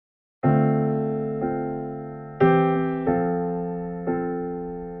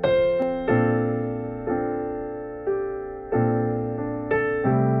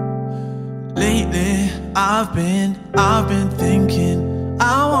I've been thinking,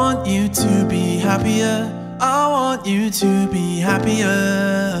 I want you to be happier. I want you to be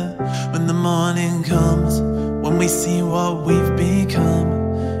happier. When the morning comes, when we see what we've become.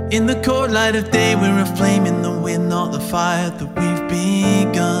 In the cold light of day, we're a flame in the wind, not the fire that we've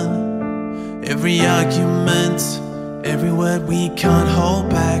begun. Every argument, every word we can't hold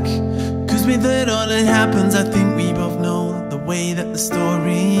back, 'cause with it all that happens, I think we both know the way that the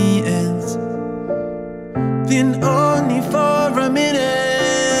story ends. Then only for a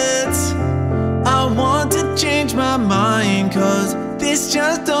minute, I want to change my mind, 'cause this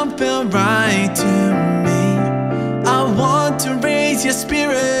just don't feel right to me. I want to raise your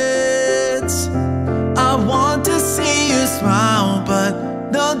spirits, I want to see you smile, but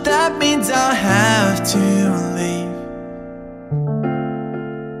no, that means I have to leave.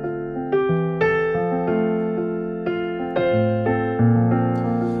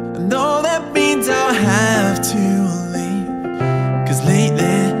 No, that means I'll have to leave. 'Cause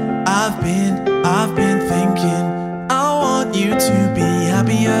lately I've been thinking, I want you to be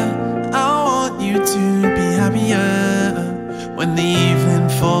happier. I want you to be happier. When the evening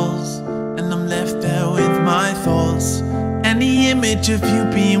falls and I'm left there with my thoughts, and the image of you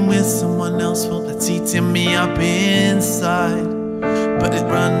being with someone else, well, it's eating me up inside. But it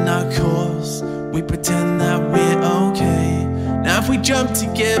run our course, we pretend that we're okay. Now if we jump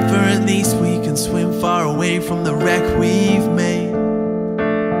together, at least we can swim far away from the wreck we've made.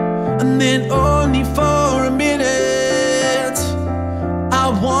 And then only for a minute, I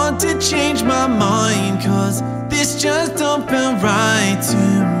want to change my mind, 'cause this just don't feel right to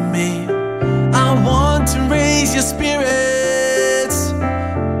me. I want to raise your spirits,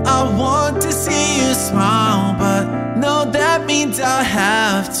 I want to see you smile, but no, that means I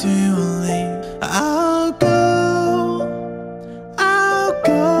have to leave. I'll go, I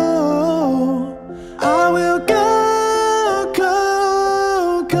will go.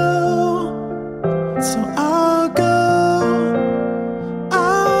 So I'll go,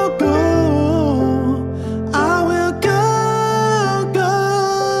 I will go.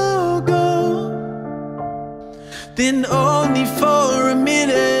 Then only for a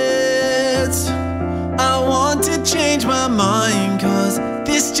minute, I want to change my mind, 'cause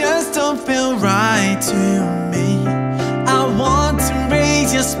this just don't feel right to me. I want to raise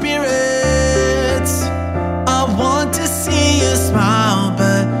your spirit,